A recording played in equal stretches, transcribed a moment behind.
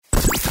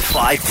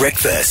5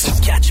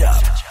 Breakfast. Catch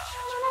up.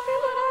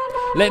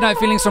 Late night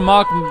feelings from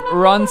Mark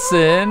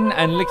Ronson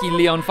and Licky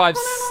Leon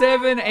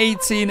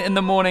 7:18 in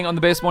the morning on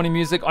the best morning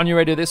music on your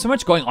radio. There's so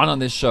much going on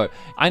this show.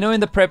 I know in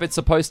the prep it's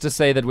supposed to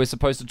say that we're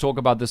supposed to talk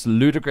about this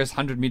ludicrous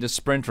 100-meter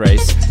sprint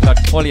race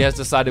that Polly has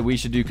decided we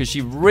should do because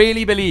she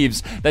really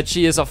believes that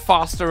she is a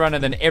faster runner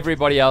than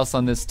everybody else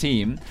on this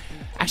team.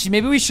 Actually,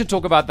 maybe we should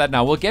talk about that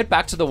now. We'll get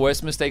back to the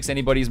worst mistakes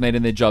anybody's made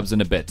in their jobs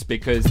in a bit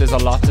because there's a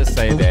lot to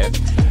say there.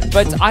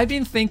 But I've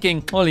been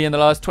thinking, Polly, in the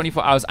last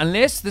 24 hours,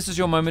 unless this is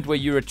your moment where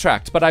you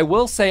retract, but I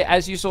will say,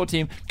 as you saw,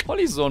 team,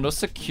 Polly Zondo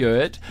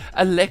secured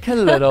a lekker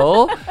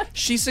little.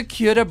 She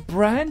secured a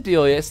brand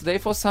deal yesterday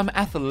for some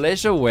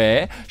athleisure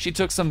wear. She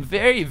took some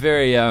very,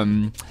 very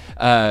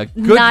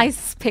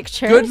nice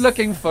pictures.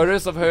 Good-looking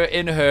photos of her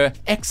in her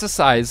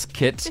exercise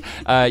kit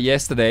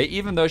yesterday,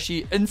 even though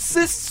she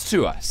insists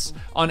to us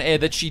on air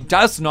that she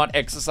does not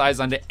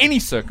exercise under any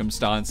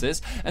circumstances.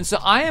 And so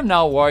I am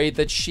now worried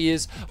that she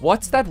is,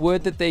 what's that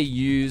word that they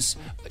use?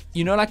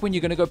 You know, like when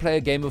you're going to go play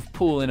a game of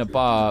pool in a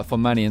bar for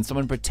money and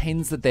someone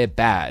pretends that they're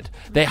bad.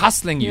 They're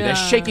hustling you. They're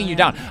shaking you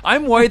down.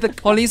 I'm worried that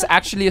Polly's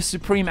actually a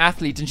supreme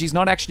athlete and she's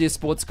not actually a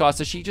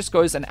sportscaster. She just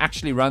goes and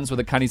actually runs with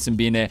a Kani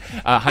Simbine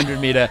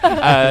 100-meter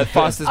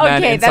fastest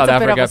man in South Africa. Okay,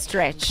 that's a bit of a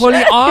stretch.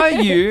 Polly, are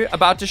you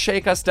about to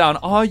shake us down?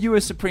 Are you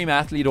a supreme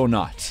athlete or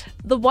not?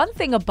 The one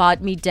thing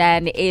about me,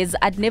 Dan, is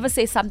I'd never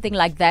say something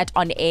like that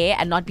on air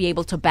and not be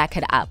able to back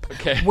it up.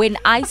 Okay. When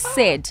I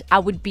said I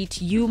would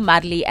beat you,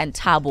 Madly, and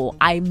Thabo,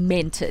 I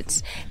meant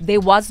it. There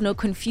was no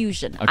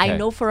confusion. Okay. I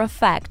know for a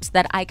fact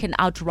that I can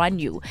outrun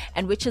you,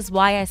 and which is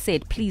why I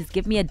said, please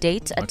give me a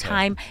date, a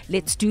time,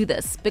 let's do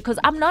this. Because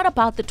I'm not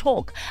about the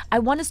talk. I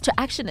want us to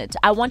action it.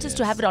 I want us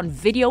to have it on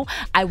video.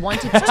 I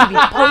want it to be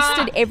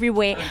posted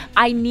everywhere.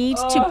 I need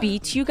to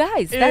beat you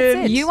guys.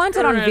 That's it. You want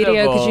it on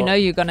video because you know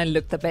you're going to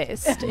look the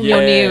best. Yes,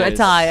 your new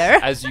attire.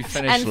 As you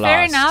finish and last.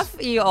 fair enough,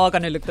 you are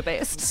going to look the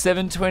best.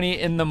 7:20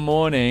 in the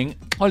morning.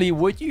 Holly,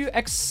 would you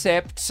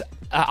accept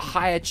a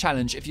higher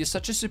challenge? If you're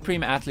such a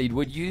supreme athlete,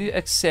 would you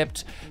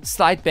accept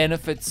slight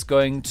benefits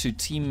going to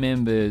team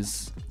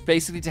members,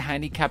 basically to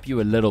handicap you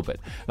a little bit?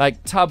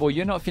 Like, Thabo,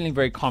 you're not feeling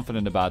very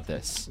confident about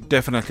this.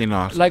 Definitely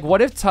not. Like,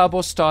 what if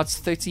Thabo starts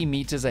 30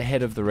 meters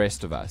ahead of the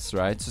rest of us,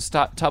 right? So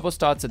Thabo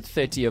starts at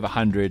 30 of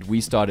 100,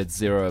 we start at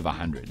 0 of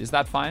 100. Is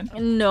that fine?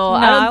 No,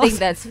 I don't think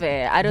that's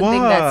fair. I don't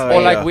think that's fair.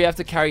 Or like we have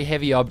to carry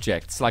heavy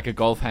objects, like a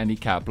golf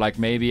handicap. Like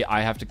maybe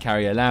I have to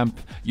carry a lamp.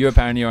 You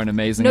apparently are an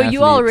amazing athlete.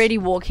 you're already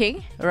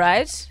walking,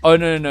 right? Oh,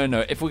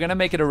 no. If we're going to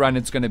make it a run,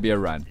 it's going to be a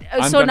run.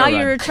 So now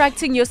you're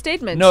retracting your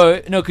statement. No,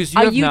 because you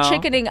Are have you now...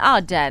 chickening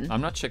out, Dan?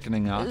 I'm not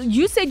chickening out.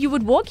 You said you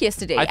would walk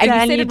yesterday, I and you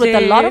did. said it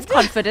with a lot of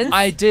confidence.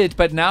 I did,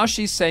 but now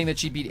she's saying that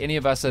she beat any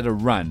of us at a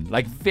run,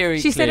 like very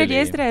She said it clearly.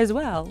 yesterday as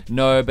well.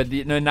 No, but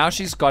now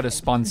she's got a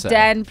sponsor.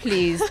 Dan,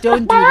 please,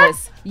 don't do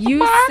this.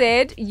 You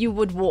said you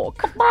would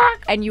walk,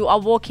 and you are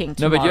walking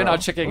tomorrow. No, but you're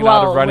not chickening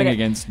out of running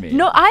against me.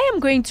 No, I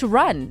am going to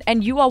run,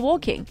 and you are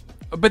walking.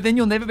 But then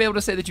you'll never be able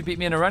to say that you beat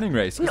me in a running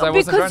race because I No,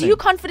 wasn't because running. you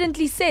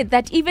confidently said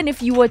that even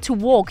if you were to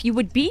walk, you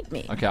would beat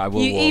me. Okay, I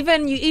will You walk.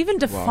 even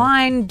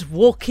defined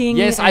walking.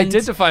 Yes, I and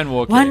did define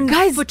walking. One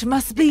foot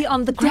must be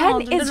on the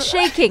ground. Dan is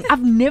shaking.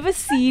 I've never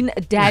seen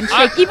Dan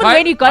shake. Even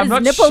when he got I'm his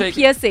not nipple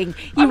shaking. piercing,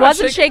 he I'm not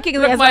wasn't shaking.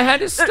 Look, as my a-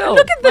 hand is still.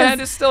 Look at this. My hand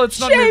is still. It's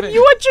not Shame, moving.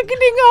 you are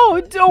chickening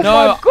out. Oh No,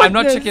 my goodness. I'm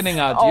not chickening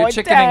out. You're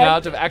chickening Dan.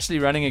 out of actually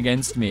running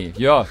against me.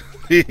 Yeah.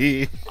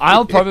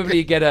 I'll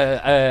probably get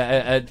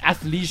an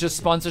athleisure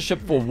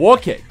sponsorship for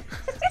walking.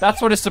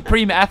 That's what a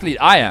supreme athlete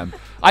I am.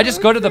 I just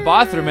go to the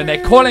bathroom and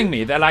they're calling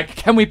me. They're like,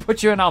 can we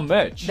put you in our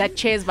merch? That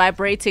chair's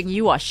vibrating.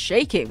 You are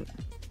shaking.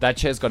 That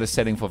chair's got a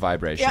setting for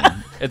vibration.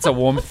 It's a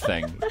warmth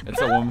thing.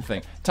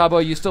 Thabo,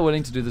 are you still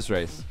willing to do this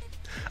race?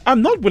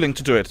 I'm not willing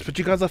to do it, but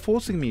you guys are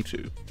forcing me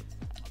to.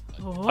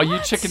 Are you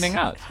chickening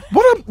out?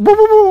 What?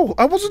 Whoa.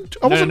 I wasn't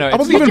no, I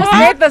wasn't You even just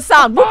made the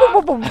sound. Boom,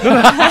 boom, boom, boom.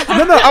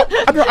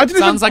 I didn't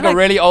Sounds like even, a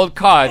really old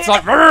car. It's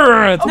like...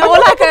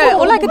 No,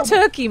 or like a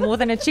turkey more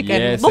than a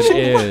chicken. Yes, it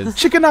is.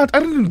 chicken out. I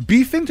didn't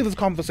beef into this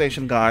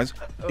conversation, guys.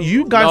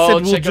 You guys No, said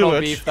we'll chicken do or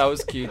it. beef. That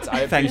was cute.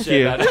 I Thank appreciate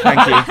you. that.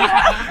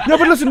 Thank you. No,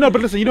 but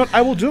listen. You know what?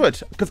 I will do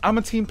it because I'm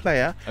a team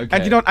player. Okay.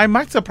 And you know what? I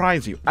might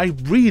surprise you. I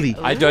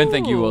don't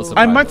think you will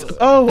survive. I might.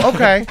 Oh,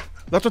 okay.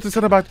 That's what they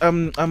said about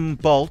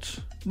Bolt.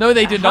 No,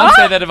 they did not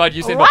say that about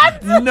Usain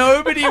Bolt.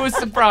 Nobody was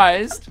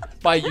surprised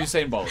by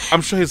Usain Bolt.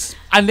 I'm sure his.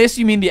 Unless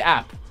you mean the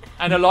app.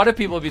 And a lot of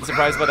people have been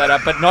surprised by that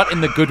app, but not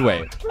in the good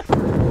way.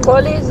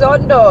 Polly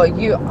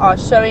Zondo, you are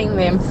showing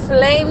them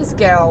flames,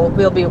 girl.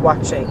 We'll be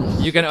watching.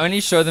 You can only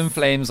show them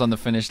flames on the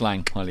finish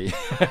line, Holly.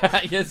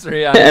 Yes,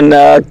 Ria. And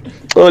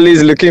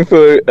Polly's looking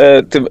for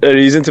a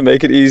reason to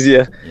make it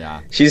easier.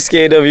 Yeah. She's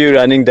scared of you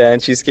running,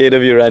 Dan. She's scared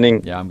of you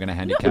running. Yeah, I'm going to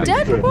handicap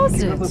Dad you.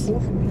 proposed it.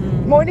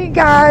 Morning,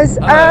 guys.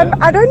 Hello.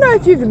 I don't know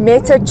if you've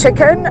met a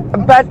chicken,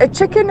 but a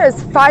chicken is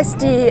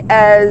feisty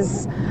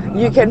as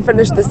you can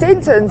finish the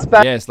sentence,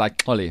 but Yes,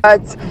 like Holly.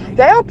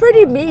 they are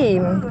pretty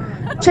mean.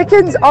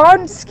 Chickens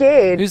aren't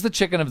scared. Who's the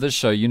chicken of this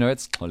show? You know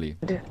it's Holly.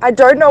 I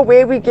don't know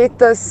where we get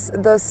this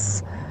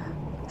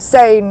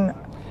saying.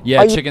 Yeah,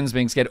 Are you- chickens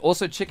being scared.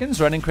 Also, chickens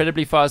run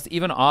incredibly fast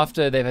even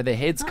after they've had their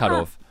heads cut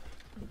off.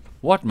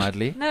 What,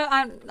 Mudley? No,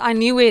 I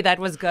knew where that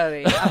was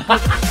going.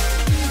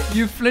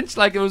 You flinched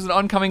like it was an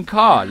oncoming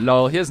car.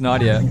 Lol, here's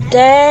Nadia.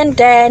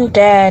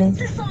 Dan.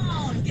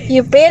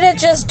 You better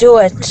just do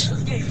it.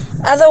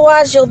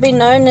 Otherwise, you'll be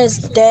known as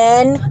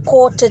Dan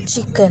Quarter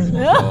Chicken.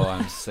 Oh,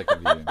 I'm sick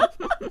of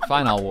you.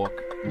 Fine, I'll walk.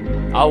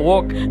 I'll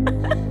walk.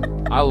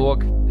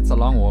 It's a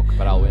long walk,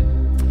 but I'll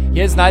win.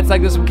 Here's nights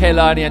like this from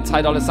Kaylani and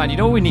Ty Dolla $ign. You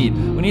know what we need?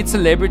 We need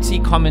celebrity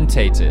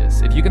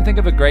commentators. If you can think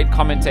of a great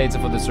commentator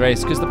for this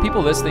race, because the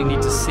people listening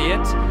need to see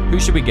it, who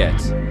should we get?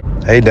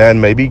 Hey Dan,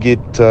 maybe get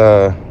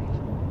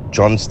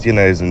John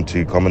Steenhuisen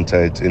to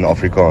commentate in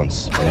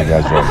Afrikaans when you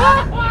guys run.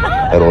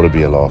 That ought to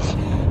be a laugh.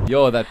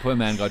 Yo, that poor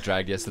man got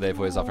dragged yesterday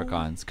for his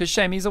Afrikaans. Because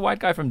shame, he's a white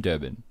guy from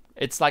Durban.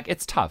 It's like,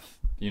 it's tough.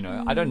 You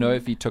know, I don't know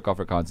if he took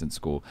Afrikaans in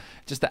school.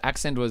 Just the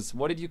accent was,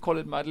 what did you call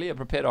it, Mudley? A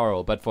prepared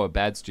oral, but for a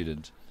bad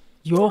student.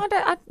 No,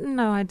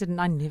 I didn't.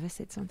 I never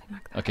said something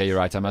like that. Okay, you're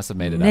right. I must have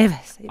made it Never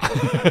up. said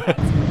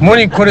that.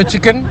 Morning, quarter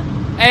chicken.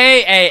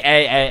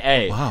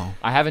 Hey. Wow.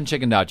 I haven't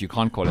chickened out. You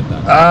can't call it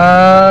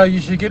that. You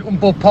should get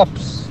Umpo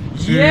Pops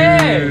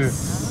to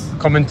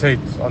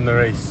commentate on the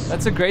race.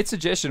 That's a great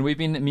suggestion. We've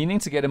been meaning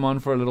to get him on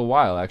for a little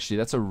while, actually.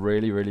 That's a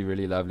really, really,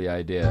 really lovely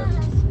idea.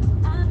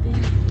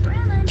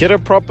 Get a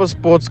proper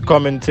sports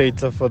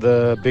commentator for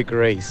the big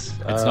race.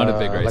 It's not a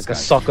big race, Like a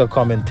guys. soccer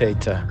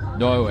commentator.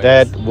 No way.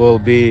 That will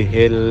be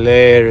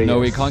hilarious. No,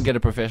 we can't get a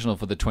professional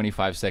for the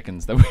 25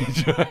 seconds that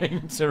we're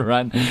trying to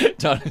run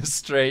down a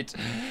straight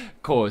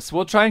course.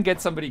 We'll try and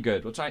get somebody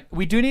good.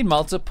 We do need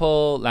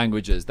multiple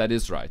languages. That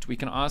is right. We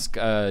can ask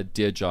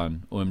Dear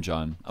John,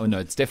 John. Oh no,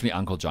 it's definitely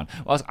Uncle John.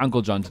 We'll ask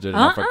Uncle John to do it in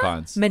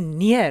Afrikaans.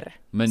 Meneer.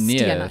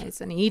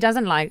 Meneer. And he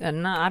doesn't like.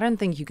 No, I don't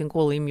think you can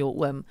call him your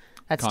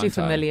That's Can't too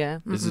I?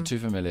 familiar. Is it too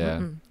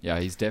familiar? Yeah,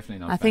 he's definitely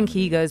not. I think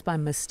he goes by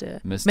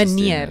Mr. Mr.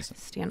 Meneer Steenhuisen.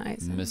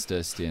 Steenhuisen. Mr.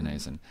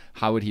 Steenhuisen.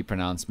 How would he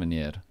pronounce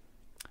Meneer?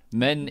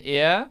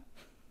 Meneer?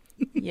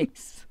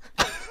 Yes.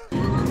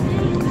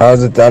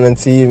 How's it done,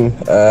 team?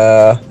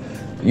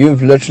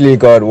 You've literally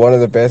got one of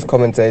the best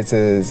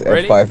commentators at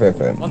Really?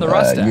 5FM. On the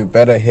roster? You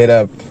better hit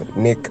up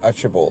Nick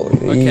Archibald.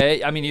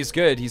 Okay, I mean, he's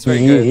good. He's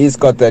very good. He's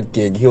got that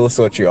gig. He'll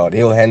sort you out.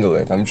 He'll handle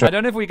it. I'm sure. I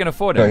don't know if we can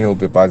afford him. He'll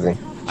be buzzing.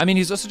 I mean,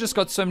 he's also just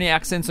got so many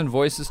accents and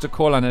voices to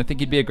call on. I think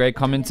he'd be a great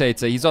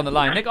commentator. He's on the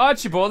line. Nick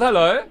Archibald,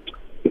 hello.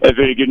 A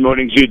very good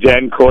morning to you,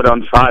 Dan. Caught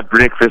on 5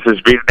 breakfast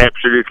has been an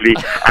absolutely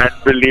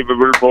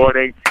unbelievable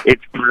morning.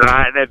 It's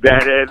Brian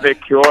better in the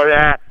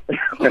corner.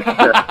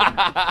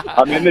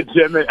 I'm in the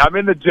gym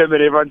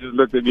and everyone just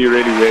looked at me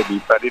really weirdly,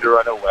 so I need to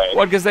run away.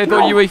 What, because they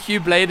thought you were Hugh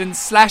Bladen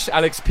 /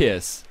 Alex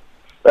Pierce?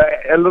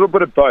 A little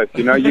bit of both,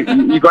 you know. You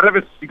got to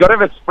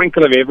have a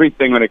sprinkle of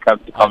everything when it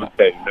comes to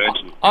commentating, don't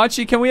you?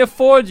 Archie, can we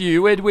afford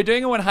you? We're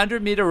doing a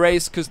 100-meter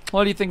race because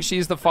Holly thinks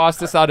she's the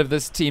fastest out of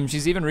this team.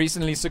 She's even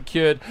recently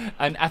secured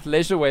an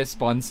athleisure wear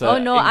sponsor. Oh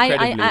no,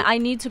 incredibly. I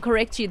need to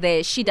correct you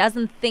there. She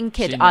doesn't think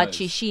it, She knows.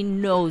 Archie. She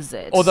knows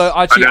it. Although,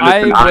 Archie,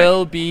 Listen, I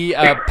will be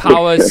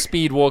power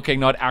speed walking,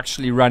 not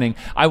actually running.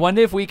 I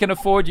wonder if we can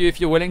afford you,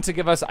 if you're willing to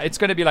give us, it's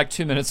going to be like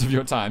 2 minutes of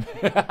your time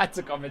to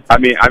commentate. I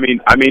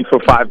mean, for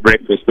 5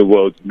 breakfast, the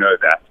world know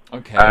that.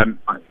 Okay.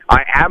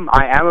 I am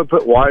a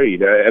bit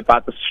worried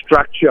about the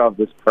structure of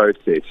this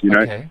process. You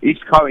know, Okay.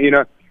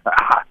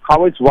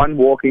 How is one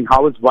walking?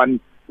 How is one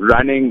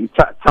running?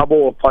 Tabo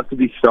or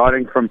possibly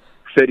starting from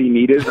 30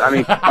 meters. I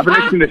mean, I've been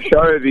listening to the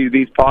show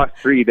these past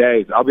 3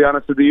 days. I'll be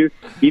honest with you.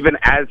 Even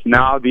as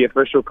now the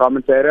official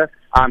commentator,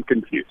 I'm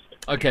confused.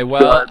 Okay,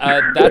 well,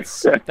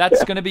 that's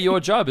going to be your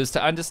job, is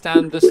to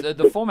understand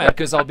the format,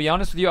 because I'll be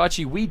honest with you,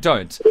 Archie, we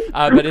don't.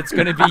 But it's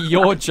going to be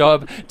your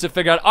job to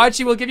figure out.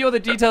 Archie, we'll give you all the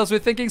details. We're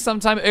thinking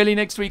sometime early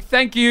next week.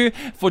 Thank you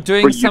for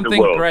doing something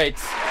great.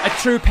 A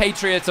true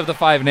patriot of the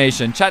Five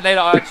Nation. Chat later,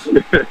 Arch.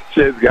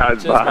 Cheers,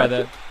 guys. Cheers, Bye.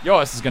 brother.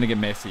 Yours is going to get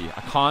messy.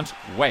 I can't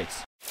wait.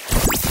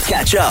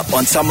 Catch up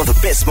on some of the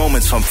best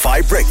moments from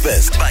 5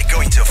 Breakfast by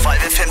going to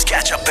 5FM's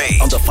catch-up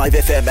page on the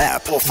 5FM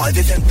app or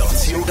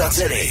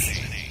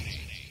 5FM.co.za.